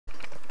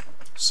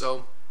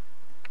So,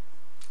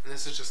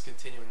 this is just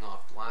continuing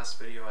off the last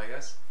video, I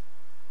guess.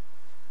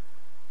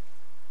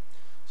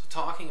 So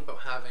talking about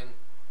having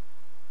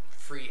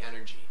free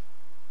energy.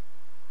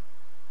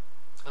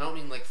 I don't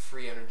mean like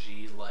free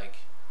energy like,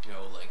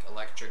 like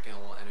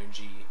electrical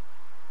energy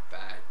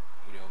that,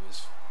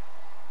 is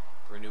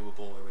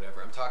renewable or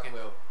whatever. I'm talking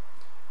about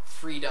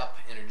freed up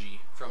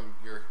energy from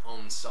your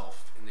own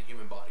self in the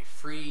human body.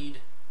 Freed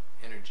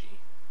energy.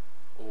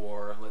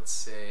 Or let's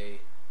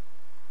say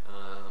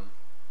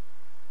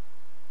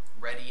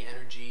ready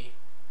energy.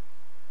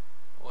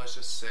 Let's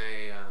just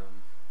say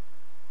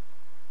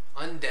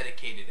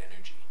undedicated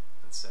energy,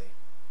 let's say.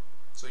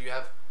 So you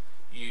have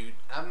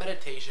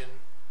meditation,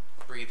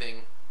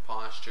 breathing,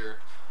 posture,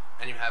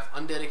 and you have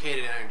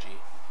undedicated energy.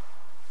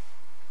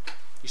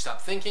 You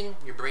stop thinking,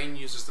 your brain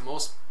uses the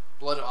most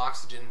blood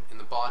oxygen in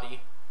the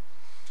body.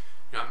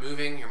 You're not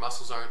moving, your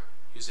muscles aren't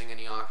using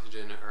any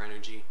oxygen or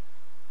energy.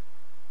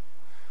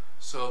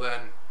 So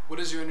then, what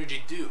does your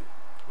energy do?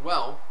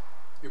 Well,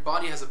 your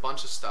body has a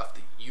bunch of stuff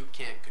that you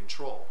can't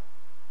control.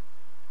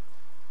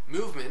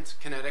 Movement,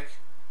 kinetic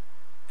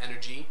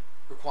energy,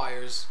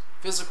 requires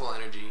physical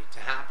energy to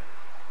happen.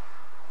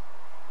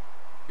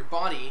 Your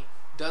body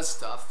does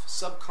stuff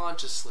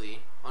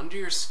subconsciously under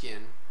your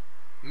skin,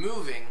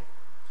 moving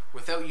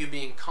without you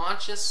being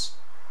conscious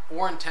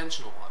or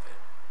intentional of it.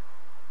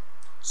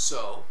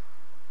 So,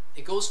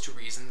 it goes to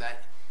reason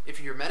that if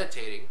you're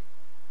meditating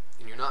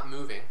and you're not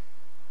moving,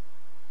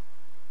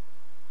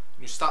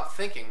 and you stop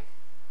thinking,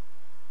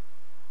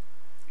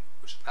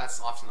 which that's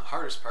often the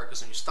hardest part,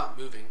 because when you stop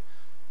moving,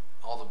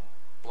 all the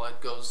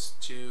blood goes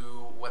to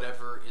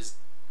whatever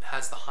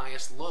has the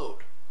highest load,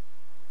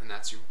 and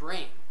that's your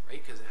brain,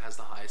 right? Because it has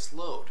the highest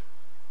load.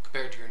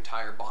 Compared to your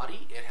entire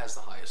body, it has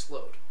the highest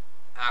load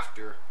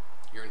after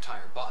your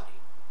entire body.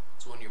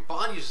 So when your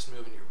body is just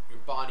moving, your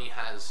body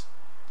has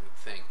the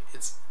thing.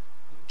 It's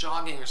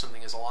jogging or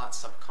something is a lot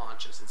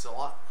subconscious. It's a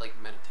lot like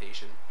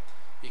meditation,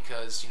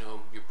 because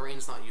your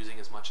brain's not using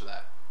as much of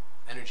that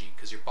energy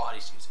because your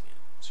body's using it.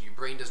 So your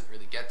brain doesn't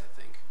really get to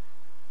think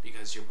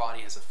because your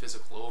body has a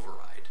physical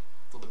override.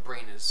 Though the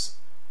brain is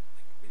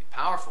really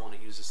powerful and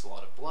it uses a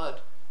lot of blood,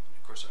 and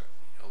of course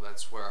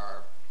that's where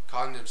our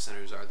cognitive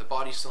centers are. The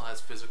body still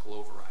has physical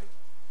override.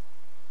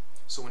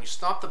 So when you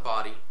stop the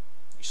body,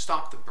 you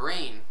stop the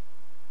brain,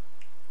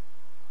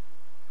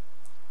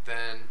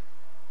 then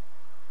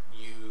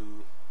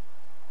you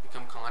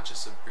become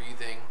conscious of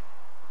breathing,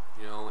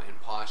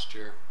 and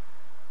posture,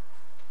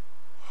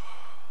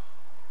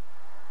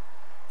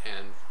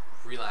 and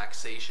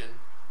relaxation,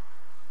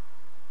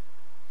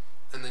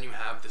 and then you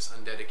have this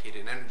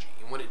undedicated energy.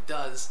 And what it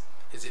does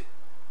is it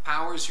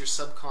powers your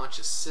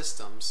subconscious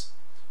systems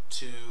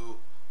to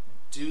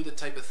do the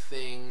type of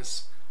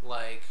things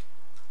like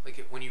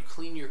when you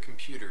clean your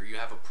computer, you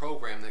have a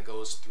program that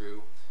goes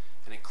through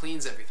and it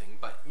cleans everything,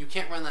 but you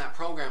can't run that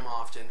program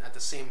often at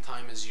the same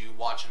time as you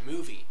watch a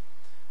movie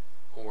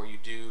or you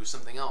do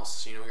something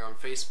else, you're on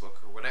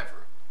Facebook or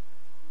whatever.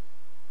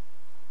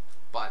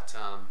 But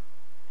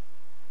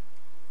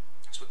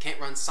so it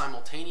can't run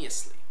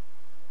simultaneously.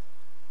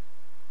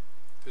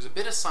 There's a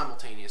bit of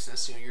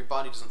simultaneousness, your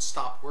body doesn't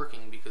stop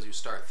working because you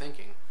start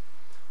thinking,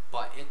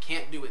 but it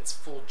can't do its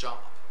full job.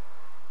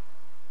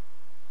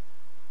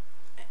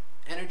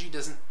 Energy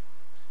doesn't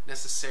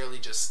necessarily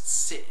just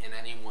sit in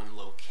any one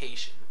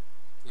location.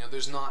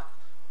 There's not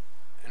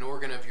an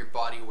organ of your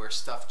body where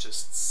stuff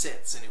just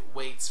sits and it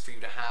waits for you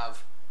to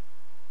have,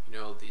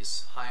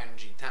 these high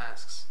energy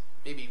tasks.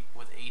 Maybe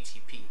with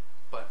ATP,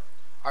 but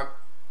our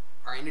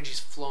energy is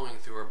flowing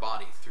through our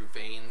body, through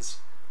veins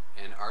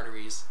and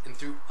arteries, and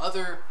through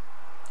other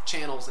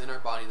channels in our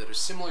body that are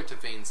similar to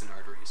veins and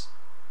arteries.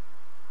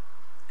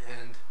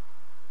 And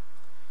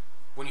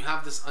when you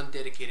have this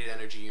undedicated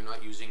energy, you're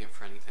not using it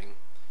for anything.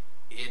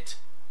 It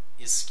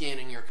is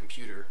scanning your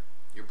computer,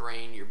 your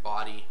brain, your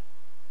body,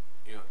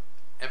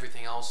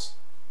 everything else,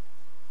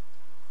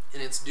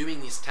 and it's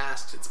doing these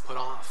tasks it's put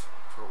off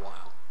for a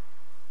while.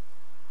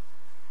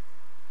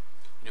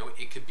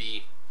 It could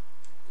be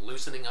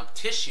loosening up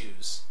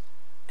tissues,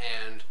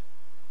 and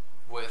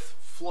with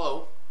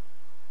flow,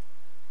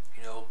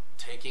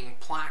 taking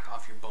plaque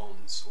off your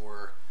bones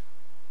or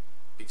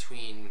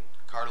between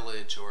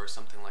cartilage or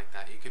something like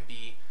that. It could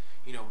be,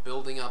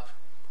 building up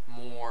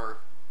more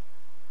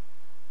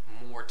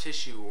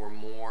tissue or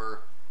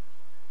more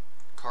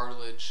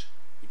cartilage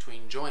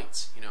between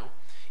joints.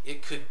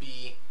 It could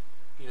be,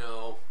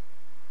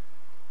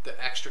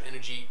 the extra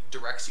energy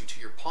directs you to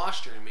your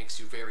posture and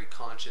makes you very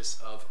conscious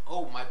of,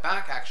 oh, my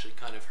back actually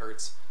kind of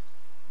hurts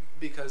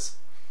because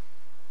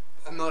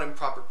I'm not in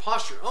proper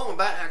posture. Oh, my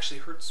back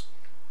actually hurts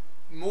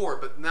more,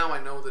 but now I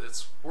know that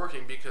it's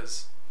working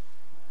because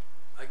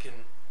I'm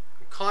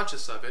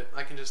conscious of it.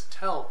 I can just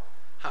tell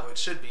how it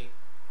should be.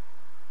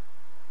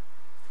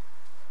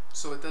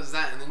 So it does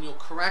that, and then you'll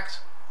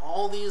correct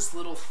all these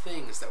little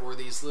things that were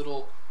these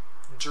little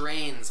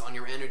drains on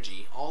your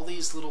energy, all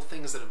these little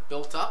things that have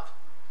built up,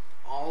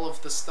 all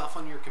of the stuff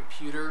on your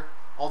computer,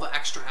 all the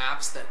extra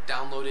apps that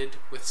downloaded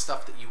with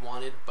stuff that you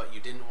wanted but you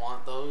didn't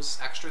want those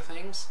extra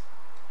things.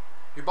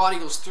 your body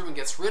goes through and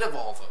gets rid of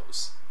all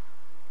those,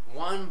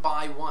 one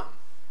by one.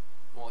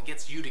 Well, it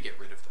gets you to get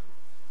rid of them.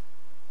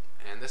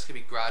 And this could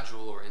be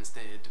gradual or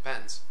instant, it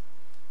depends.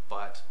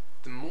 But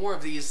the more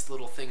of these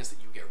little things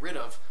that you get rid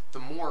of, the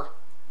more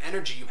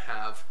energy you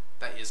have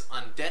that is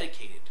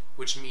undedicated,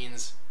 which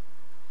means,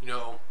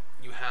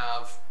 you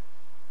have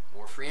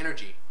more free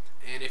energy.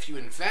 And if you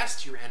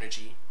invest your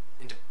energy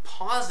into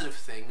positive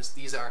things,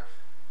 these are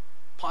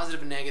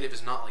positive and negative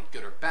is not like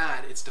good or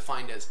bad, it's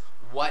defined as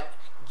what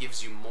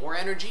gives you more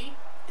energy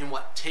and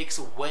what takes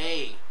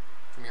away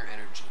from your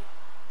energy.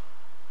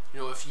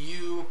 If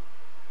you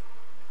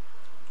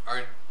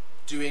are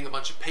doing a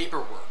bunch of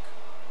paperwork,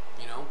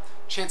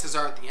 chances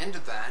are at the end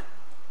of that,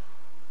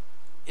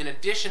 in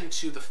addition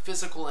to the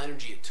physical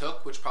energy it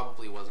took, which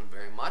probably wasn't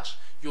very much,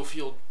 you'll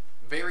feel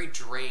very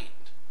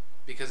drained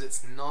because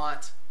it's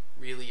not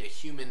really a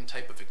human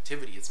type of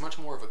activity. It's much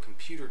more of a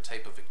computer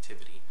type of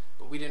activity.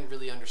 But we didn't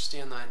really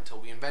understand that until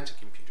we invented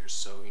computers,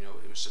 so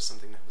it was just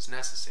something that was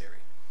necessary.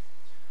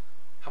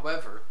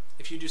 However,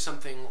 if you do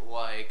something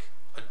like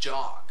a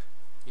jog,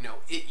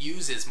 it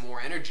uses more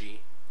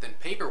energy than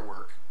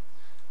paperwork,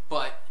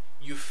 but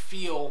you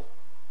feel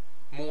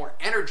more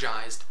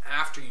energized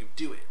after you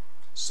do it.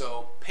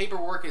 So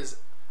paperwork is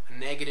a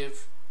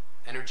negative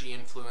energy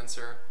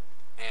influencer,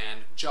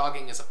 and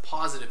jogging is a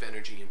positive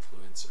energy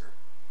influencer.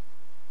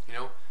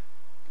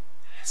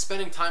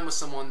 Spending time with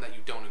someone that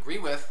you don't agree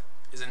with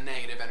is a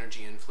negative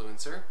energy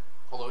influencer,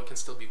 although it can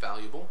still be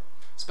valuable.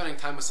 Spending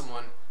time with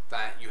someone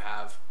that you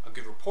have a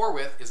good rapport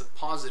with is a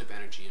positive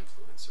energy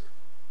influencer.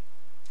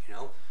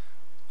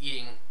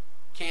 Eating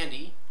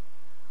candy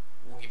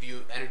will give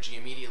you energy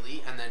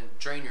immediately and then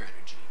drain your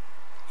energy.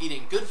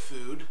 Eating good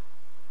food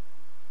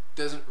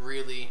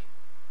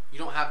you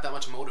don't have that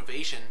much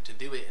motivation to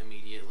do it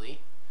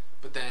immediately,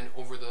 but then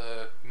over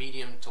the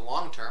medium to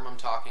long term, I'm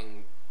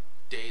talking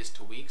days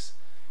to weeks,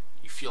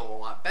 you feel a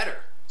lot better.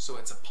 So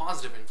it's a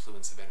positive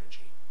influence of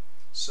energy.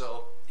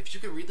 So if you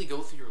could really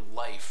go through your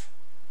life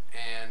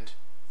and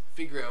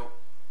figure out,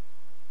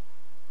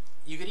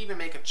 you could even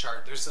make a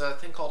chart. There's a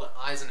thing called an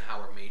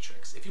Eisenhower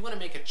matrix. If you want to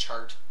make a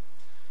chart,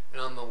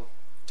 and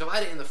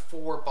divide it into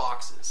 4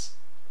 boxes,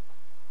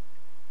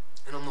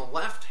 and on the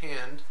left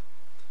hand,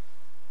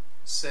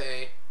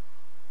 say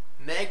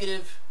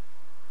negative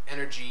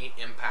energy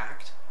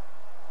impact,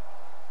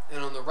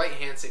 and on the right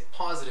hand, say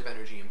positive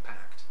energy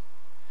impact.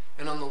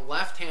 And on the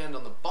left hand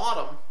on the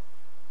bottom,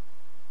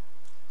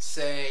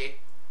 say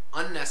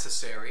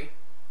unnecessary,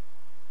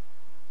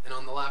 and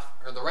on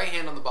the right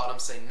hand on the bottom,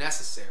 say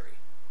necessary.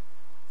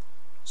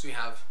 So we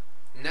have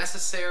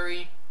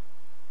necessary,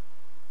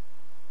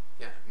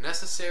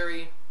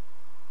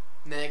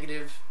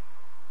 negative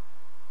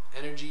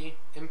energy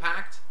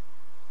impact,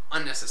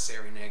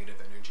 unnecessary negative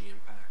energy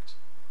impact.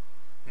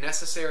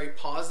 Necessary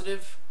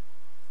positive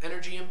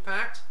energy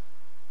impact,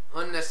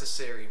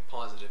 unnecessary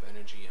positive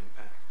energy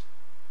impact.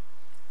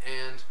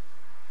 And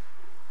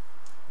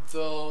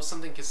though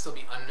something can still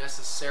be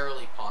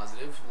unnecessarily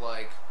positive,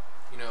 like,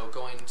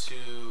 going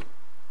to,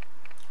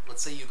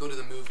 let's say you go to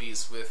the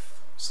movies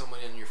with someone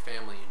in your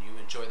family and you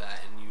enjoy that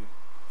and you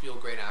feel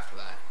great after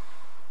that.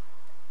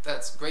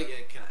 That's great,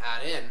 it can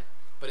add in,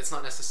 but it's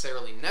not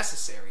necessarily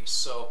necessary.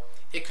 So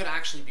it could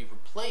actually be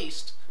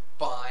replaced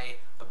by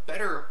a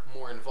better,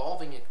 more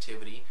involving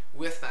activity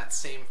with that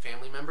same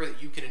family member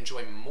that you can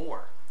enjoy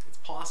more. It's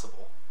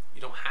possible.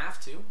 You don't have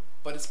to,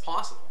 but it's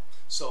possible.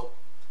 So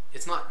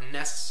it's not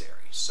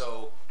necessary,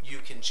 so you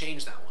can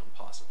change that one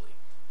possibly.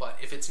 But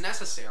if it's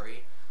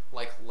necessary,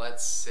 like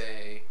let's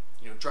say,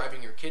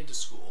 driving your kid to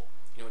school,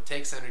 it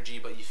takes energy,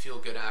 but you feel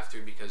good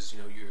after because,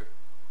 you're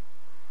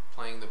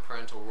playing the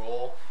parental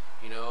role,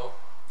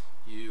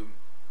 you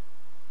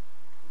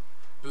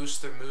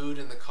boost their mood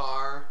in the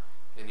car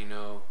and,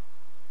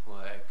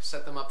 like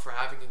set them up for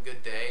having a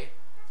good day.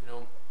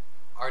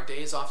 Our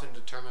day is often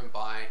determined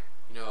by,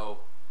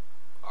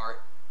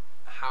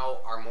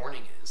 how our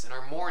morning is. And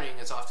our morning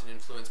is often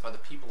influenced by the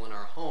people in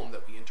our home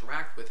that we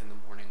interact with in the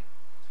morning.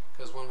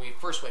 Because when we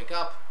first wake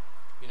up,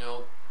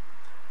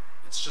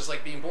 it's just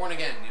like being born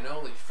again,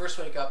 Like you first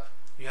wake up,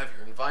 you have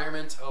your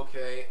environment,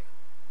 okay, it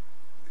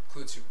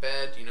includes your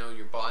bed,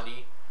 your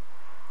body,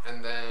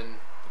 and then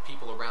the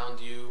people around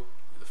you,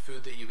 the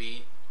food that you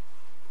eat,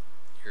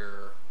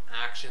 your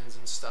actions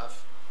and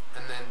stuff,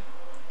 and then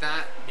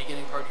that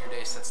beginning part of your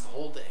day sets the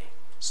whole day.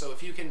 So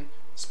if you can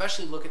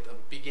especially look at the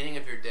beginning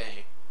of your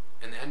day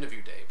and the end of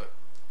your day, but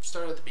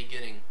start at the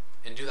beginning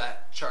and do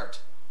that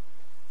chart.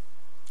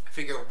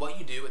 Figure out what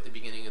you do at the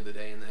beginning of the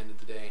day and the end of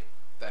the day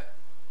that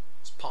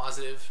is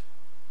positive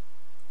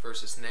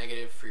versus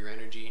negative for your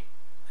energy,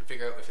 and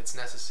figure out if it's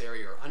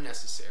necessary or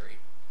unnecessary.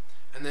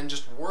 And then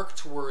just work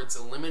towards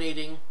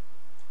immediately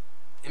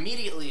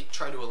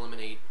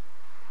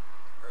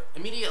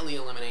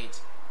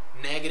eliminate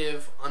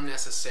negative,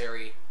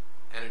 unnecessary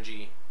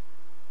energy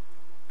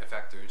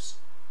effectors.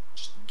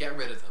 Just get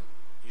rid of them.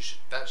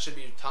 That should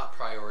be your top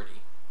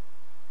priority.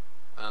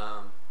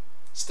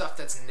 Stuff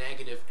that's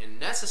negative and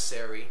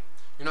necessary,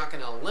 you're not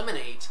going to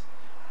eliminate,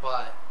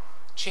 but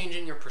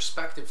changing your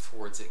perspective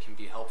towards it can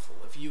be helpful.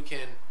 If you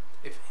can,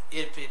 if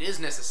it is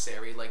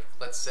necessary, like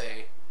let's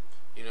say,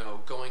 you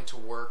know, going to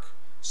work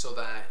so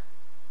that,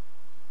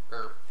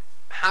 or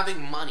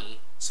having money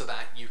so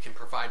that you can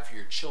provide for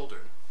your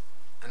children,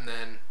 and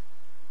then,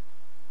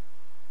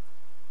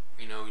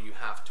 you know, you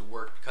have to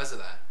work because of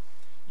that,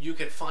 you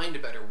can find a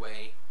better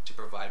way to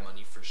provide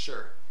money for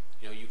sure.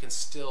 You know, you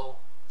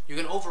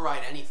can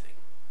override anything,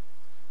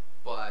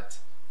 but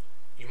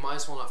you might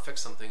as well not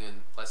fix something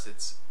unless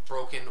it's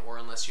broken or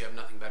unless you have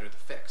nothing better to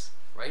fix,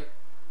 right?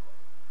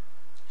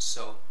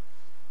 So,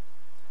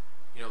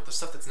 you know, the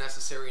stuff that's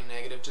necessary and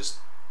negative, just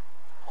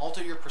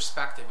alter your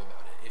perspective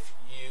about it. If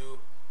you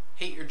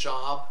hate your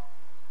job,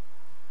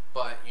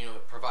 but, you know,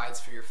 it provides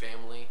for your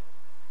family,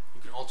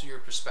 you can alter your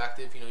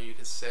perspective. You know, you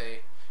could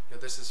say, you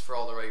know, this is for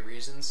all the right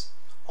reasons.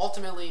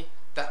 Ultimately,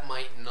 that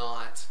might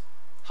not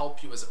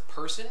help you as a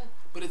person,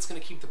 but it's going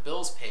to keep the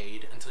bills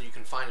paid until you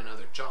can find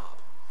another job.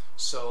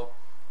 So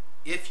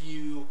if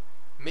you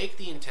make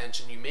the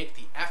intention, you make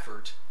the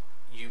effort,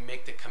 you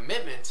make the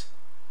commitment,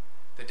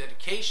 the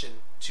dedication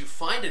to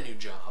find a new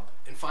job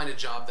and find a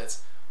job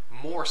that's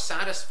more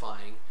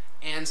satisfying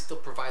and still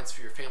provides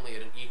for your family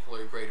at an equal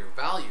or greater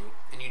value,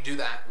 and you do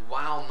that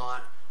while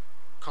not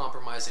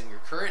compromising your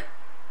current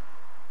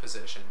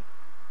position,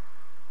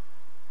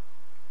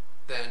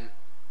 then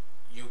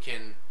you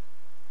can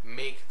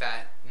make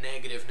that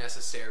negative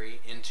necessary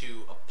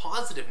into a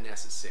positive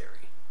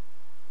necessary.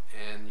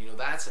 And, you know,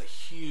 that's a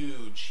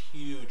huge,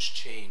 huge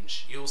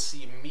change. You'll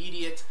see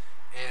immediate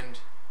and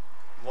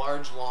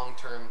large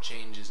long-term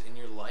changes in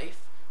your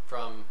life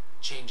from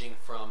changing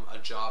from a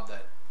job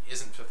that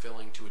isn't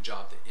fulfilling to a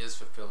job that is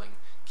fulfilling,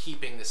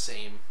 keeping the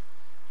same,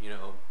 you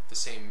know, the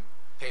same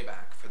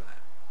payback for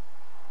that.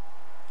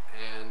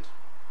 And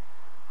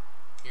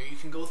you know, you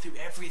can go through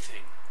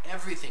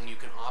everything you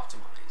can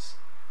optimize.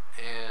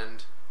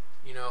 And,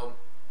 you know,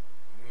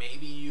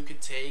 maybe you could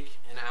take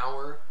an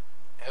hour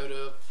out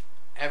of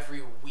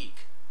every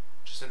week,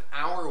 just an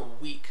hour a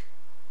week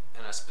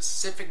on a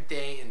specific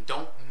day, and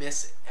don't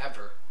miss it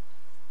ever.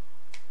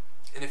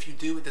 And if you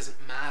do, it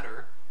doesn't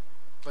matter,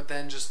 but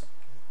then just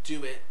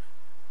do it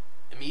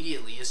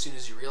immediately as soon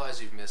as you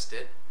realize you've missed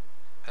it,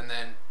 and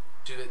then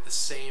do it the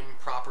same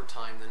proper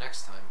time the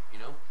next time, you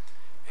know?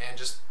 And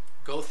just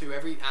go through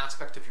every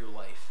aspect of your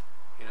life,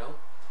 you know?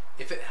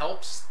 If it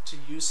helps to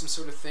use some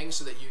sort of thing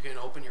so that you can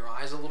open your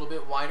eyes a little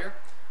bit wider,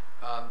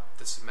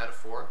 that's a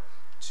metaphor,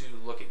 to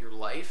look at your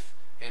life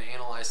and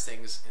analyze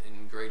things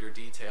in greater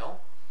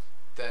detail,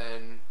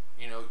 then,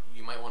 you know,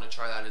 you might want to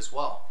try that as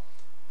well.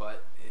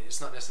 But it's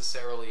not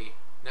necessarily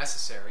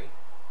necessary.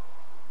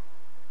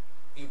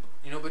 You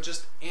know, but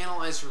just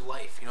analyze your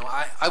life. You know,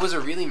 I was a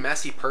really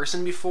messy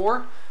person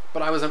before,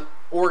 but I was an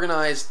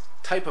organized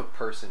type of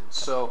person.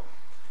 So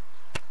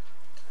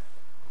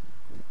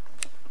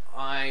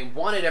I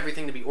wanted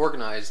everything to be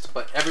organized,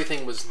 but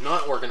everything was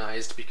not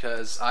organized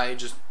because I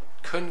just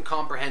couldn't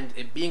comprehend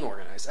it being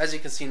organized. As you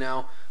can see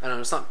now, I don't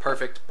know, it's not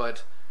perfect,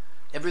 but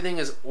everything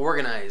is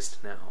organized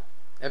now.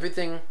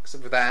 Everything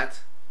except for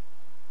that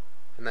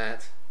and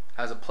that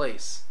has a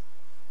place.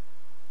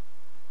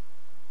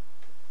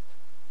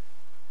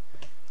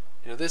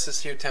 You know, this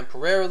is here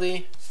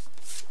temporarily.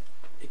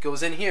 It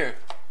goes in here.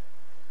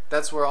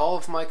 That's where all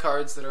of my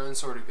cards that are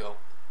unsorted go.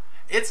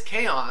 It's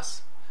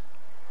chaos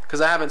because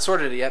I haven't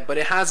sorted it yet, but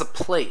it has a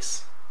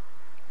place.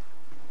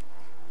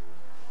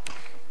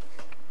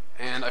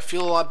 And I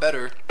feel a lot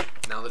better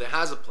now that it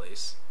has a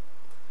place.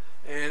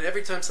 And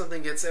every time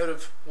something gets out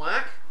of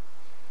whack,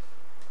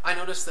 I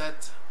notice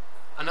that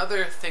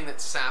another thing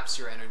that saps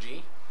your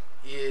energy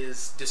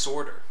is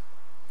disorder.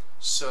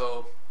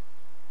 So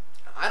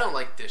I don't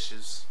like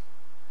dishes.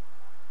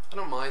 I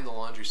don't mind the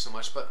laundry so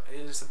much, but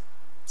it's a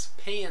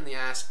pain in the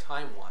ass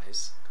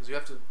time-wise, because you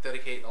have to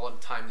dedicate a lot of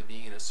time to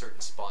being in a certain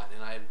spot,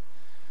 and I'm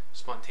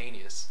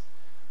spontaneous.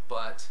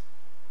 But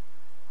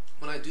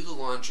when I do the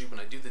laundry, when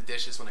I do the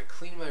dishes, when I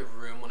clean my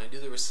room, when I do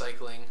the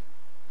recycling,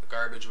 the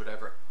garbage,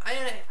 whatever, I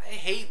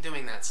hate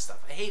doing that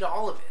stuff. I hate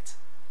all of it.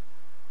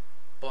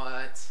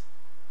 But,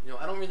 you know,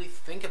 I don't really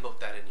think about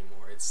that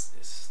anymore.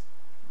 It's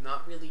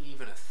not really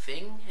even a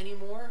thing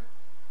anymore.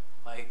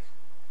 Like,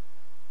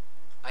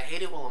 I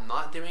hate it while I'm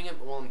not doing it,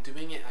 but while I'm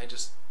doing it, I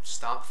just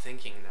stop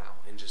thinking now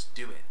and just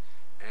do it.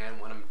 And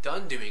when I'm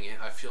done doing it,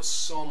 I feel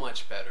so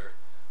much better,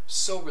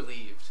 so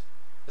relieved.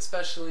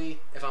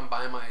 Especially if I'm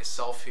by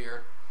myself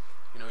here.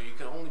 You know, you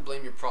can only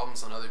blame your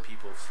problems on other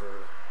people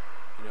for,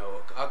 you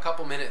know, a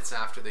couple minutes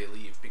after they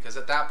leave, because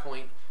at that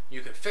point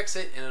you can fix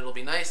it and it'll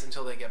be nice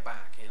until they get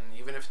back, and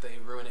even if they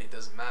ruin it, it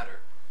doesn't matter.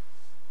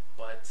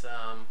 But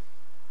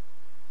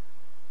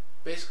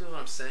basically what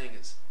I'm saying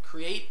is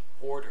create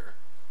order,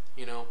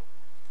 you know.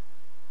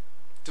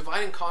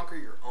 Divide and conquer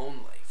your own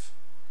life,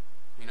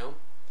 you know.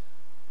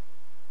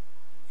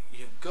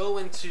 You go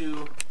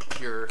into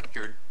your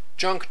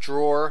junk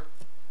drawer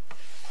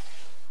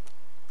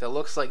that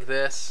looks like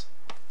this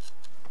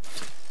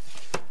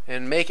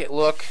and make it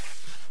look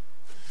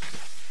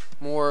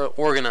more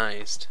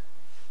organized.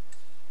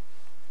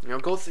 You know,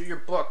 go through your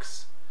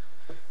books.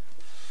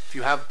 If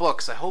you have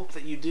books, I hope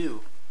that you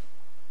do.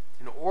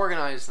 And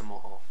organize them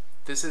all.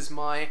 This is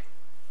my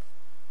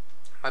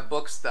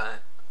books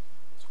that,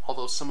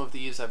 although some of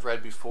these I've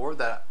read before,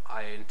 that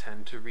I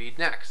intend to read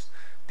next.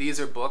 These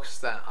are books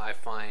that I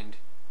find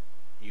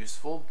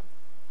useful,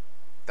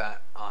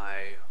 that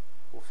I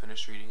will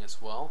finish reading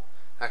as well.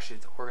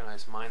 Actually, to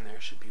organize mine there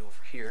should be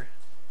over here.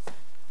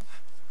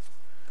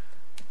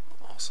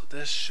 Also,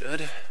 this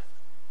should.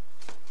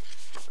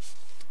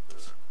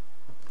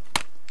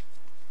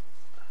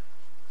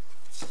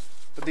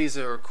 But these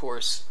are, of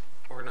course,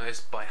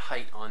 organized by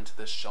height onto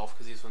this shelf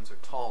because these ones are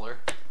taller.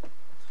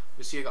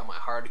 You see I got my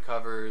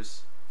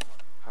hardcovers,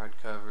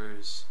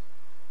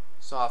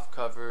 soft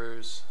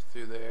covers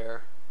through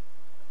there.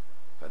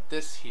 Got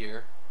this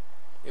here.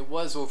 It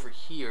was over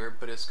here,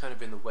 but it's kind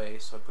of in the way,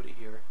 so I put it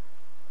here.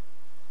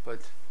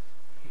 But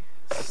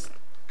it's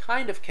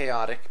kind of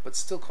chaotic, but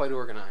still quite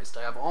organized.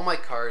 I have all my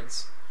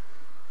cards.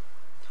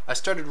 I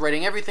started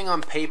writing everything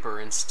on paper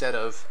instead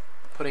of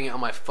putting it on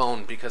my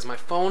phone because my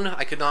phone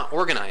I could not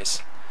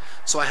organize.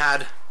 So I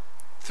had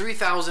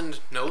 3,000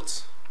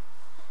 notes.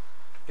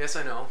 Yes,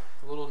 I know,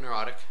 a little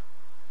neurotic,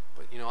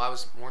 but you know, I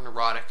was more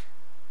neurotic.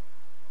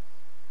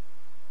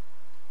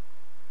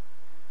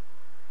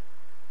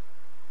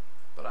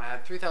 But I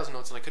had 3,000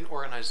 notes and I couldn't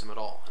organize them at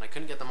all. And I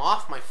couldn't get them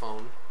off my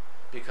phone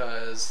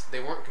because they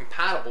weren't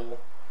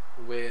compatible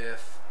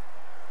with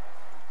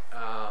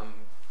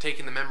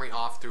taking the memory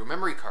off through a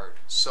memory card.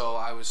 So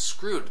I was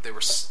screwed. They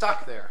were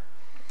stuck there.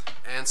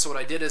 And so what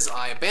I did is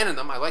I abandoned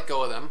them. I let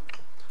go of them.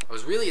 I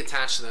was really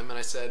attached to them, and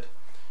I said,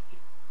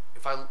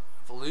 if I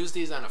lose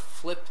these, I'm going to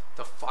flip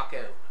the fuck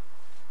out.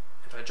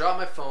 If I drop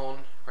my phone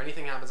or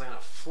anything happens, I'm going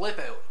to flip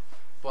out.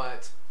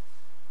 But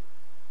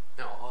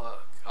you know,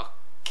 I'll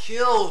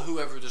kill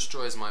whoever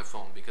destroys my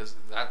phone because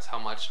that's how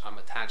much I'm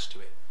attached to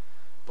it.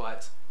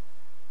 But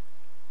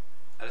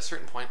at a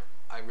certain point,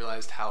 I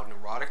realized how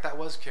neurotic that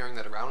was, carrying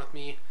that around with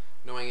me,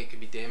 knowing it could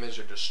be damaged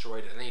or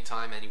destroyed at any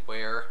time,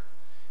 anywhere.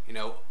 You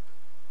know,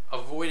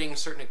 avoiding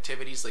certain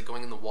activities like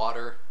going in the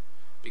water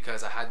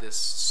because I had this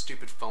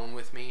stupid phone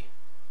with me.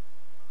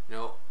 You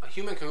know, a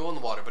human can go in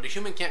the water, but a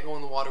human can't go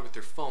in the water with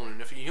their phone.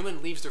 And if a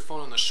human leaves their phone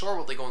on the shore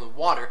while they go in the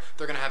water,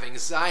 they're going to have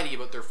anxiety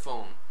about their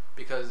phone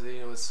because, you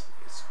know, it's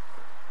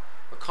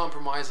a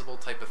compromisable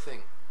type of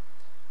thing.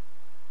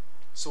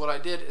 So what I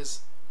did is,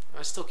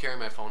 I still carry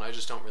my phone, I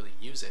just don't really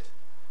use it.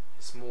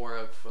 It's more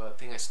of a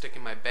thing I stick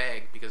in my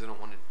bag because I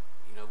don't want it,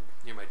 you know,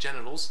 near my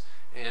genitals,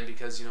 and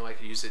because, you know, I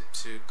could use it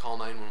to call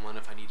 911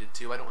 if I needed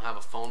to. I don't have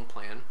a phone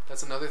plan.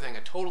 That's another thing I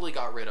totally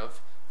got rid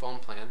of, phone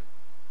plan.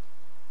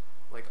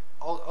 Like,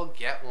 I'll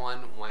get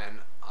one when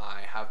I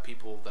have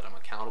people that I'm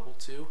accountable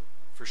to,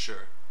 for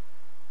sure.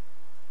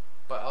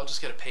 But I'll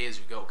just get a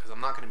pay-as-you-go because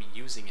I'm not going to be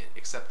using it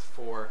except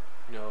for,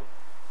 you know,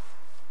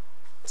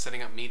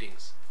 setting up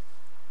meetings.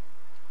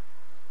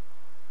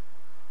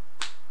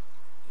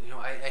 You know,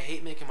 I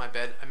hate making my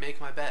bed. I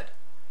make my bed.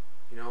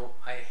 You know,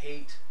 I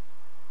hate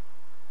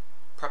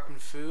prepping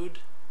food.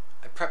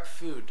 I prep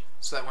food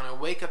so that when I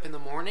wake up in the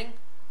morning,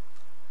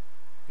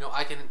 you know,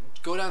 I can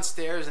go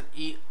downstairs and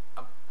eat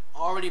a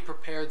already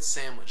prepared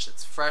sandwich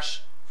that's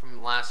fresh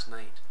from last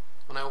night.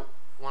 When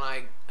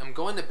I am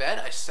going to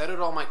bed, I set out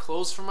all my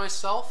clothes for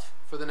myself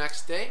for the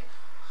next day.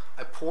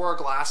 I pour a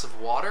glass of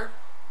water.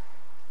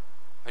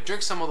 I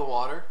drink some of the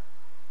water.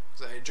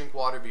 I drink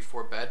water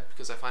before bed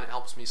because I find it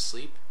helps me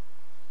sleep.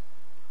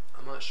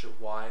 I'm not sure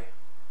why.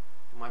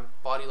 My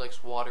body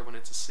likes water when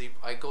it's asleep.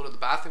 I go to the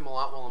bathroom a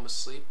lot while I'm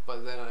asleep,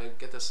 but then I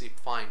get to sleep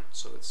fine,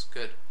 so it's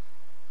good.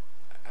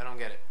 I don't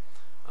get it.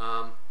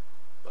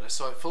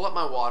 So I fill up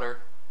my water,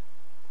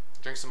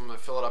 drink some, I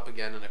fill it up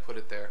again, and I put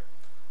it there.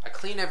 I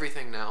clean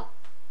everything now.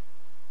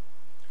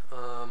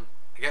 I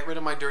get rid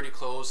of my dirty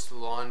clothes through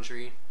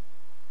laundry.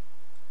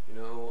 You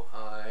know,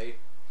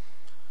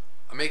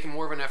 I'm making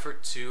more of an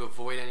effort to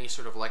avoid any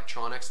sort of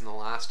electronics in the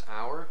last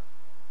hour.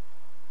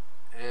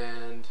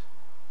 And,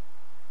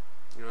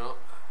 you know,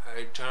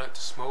 I try not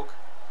to smoke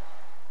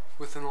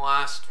within the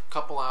last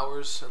couple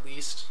hours at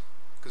least,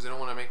 because I don't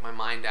want to make my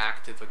mind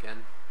active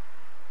again.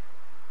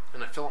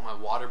 And I fill up my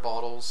water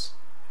bottles,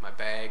 my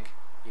bag,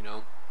 you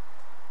know.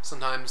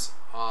 Sometimes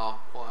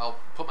I'll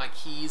put my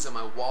keys and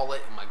my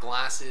wallet and my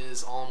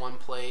glasses all in one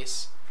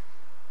place.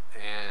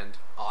 And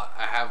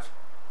I have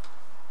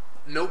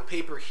note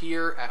paper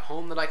here at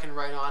home that I can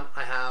write on.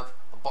 I have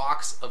a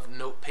box of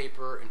note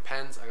paper and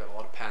pens. I got a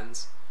lot of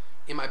pens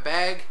in my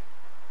bag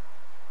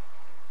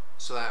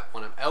so that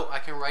when I'm out I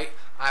can write.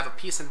 I have a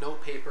piece of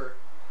note paper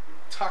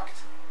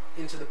tucked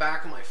into the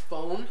back of my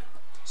phone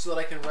so that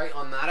I can write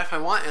on that if I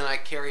want, and I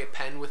carry a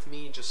pen with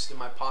me just in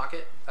my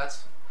pocket.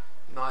 That's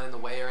not in the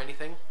way or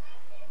anything.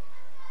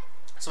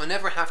 So I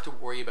never have to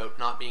worry about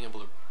not being able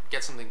to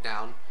get something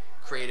down,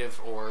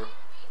 creative or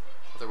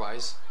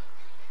otherwise.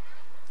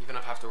 Even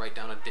if I have to write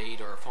down a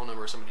date or a phone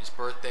number of somebody's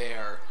birthday,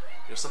 or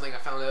you know, something I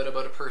found out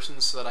about a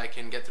person so that I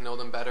can get to know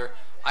them better.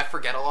 I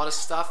forget a lot of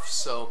stuff,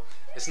 so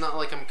it's not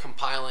like I'm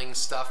compiling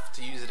stuff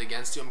to use it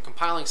against you. I'm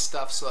compiling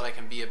stuff so that I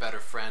can be a better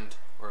friend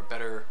or a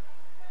better,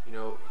 you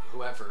know,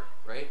 whoever,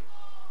 right?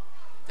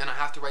 and I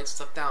have to write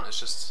stuff down. It's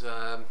just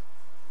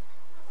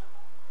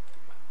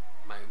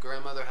my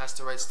grandmother has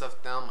to write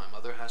stuff down, my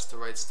mother has to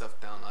write stuff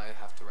down, I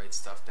have to write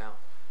stuff down.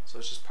 So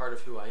it's just part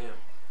of who I am.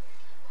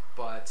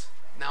 But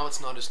now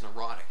it's not as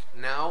neurotic.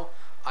 Now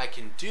I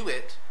can do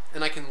it,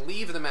 and I can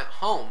leave them at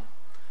home,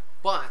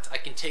 but I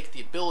can take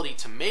the ability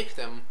to make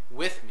them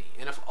with me.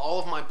 And if all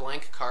of my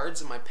blank cards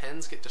and my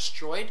pens get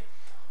destroyed,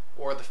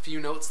 or the few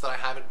notes that I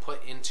haven't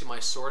put into my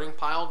sorting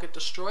pile get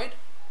destroyed,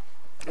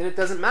 and it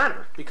doesn't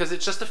matter, because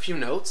it's just a few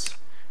notes,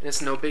 and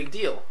it's no big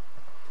deal.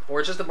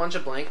 Or it's just a bunch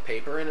of blank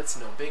paper, and it's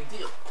no big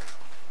deal.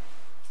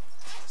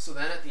 So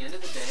then at the end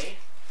of the day,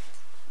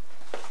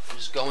 I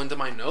just go into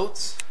my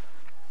notes,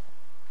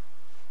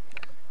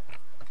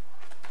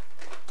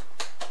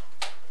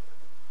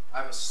 I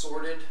have a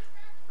sorted,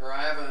 or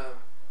I have an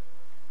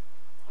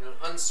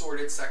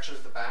unsorted section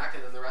at the back,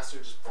 and then the rest are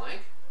just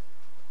blank.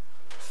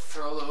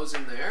 Throw those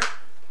in there,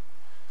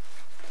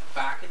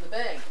 back in the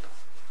bag.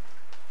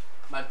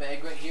 My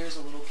bag right here is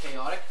a little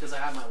chaotic because I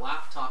have my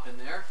laptop in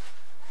there.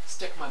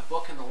 Stick my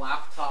book in the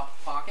laptop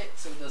pocket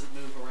so it doesn't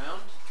move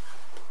around.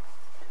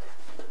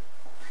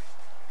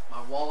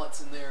 My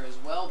wallet's in there as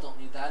well, don't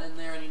need that in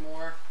there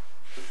anymore.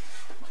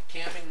 My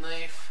camping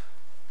knife.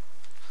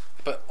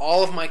 I put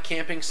all of my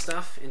camping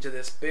stuff into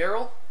this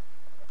barrel,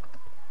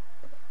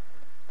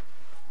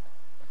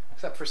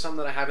 except for some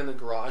that I have in the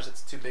garage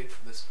that's too big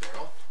for this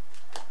barrel.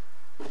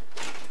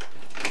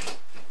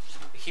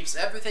 It keeps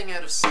everything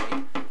out of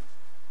sight.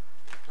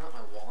 Not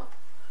my wallet.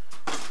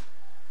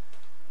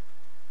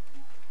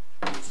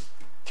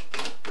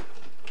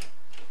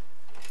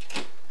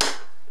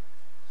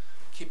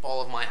 Keep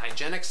all of my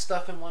hygienic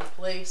stuff in one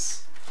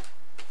place.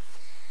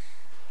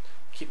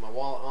 Keep my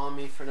wallet on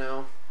me for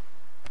now.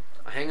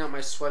 I hang out my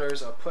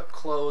sweaters. I'll put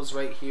clothes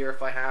right here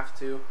if I have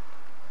to.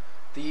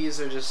 These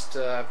are just,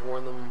 I've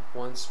worn them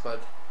once,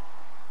 but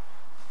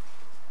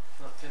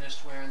not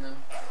finished wearing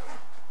them.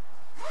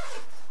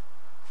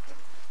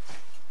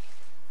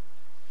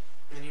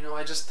 And you know,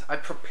 I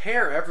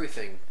prepare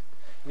everything.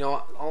 You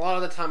know, a lot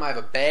of the time I have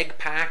a bag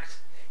packed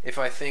if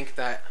I think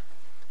that,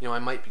 you know, I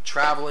might be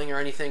traveling or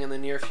anything in the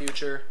near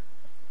future.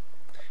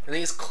 And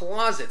these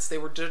closets, they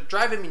were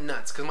driving me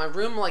nuts, because my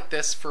room like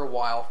this for a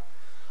while,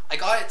 I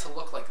got it to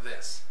look like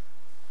this.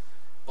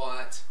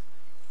 But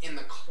in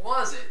the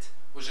closet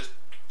was just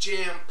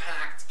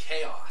jam-packed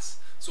chaos.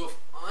 So if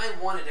I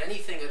wanted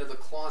anything out of the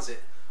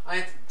closet, I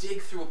had to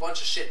dig through a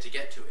bunch of shit to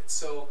get to it.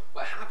 So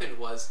what happened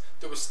was,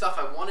 there was stuff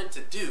I wanted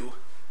to do,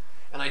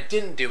 and I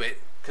didn't do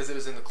it because it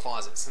was in the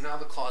closet. So now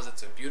the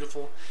closets are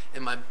beautiful,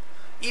 and my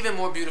even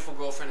more beautiful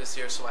girlfriend is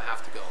here, so I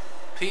have to go.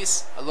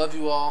 Peace. I love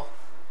you all.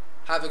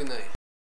 Have a good night.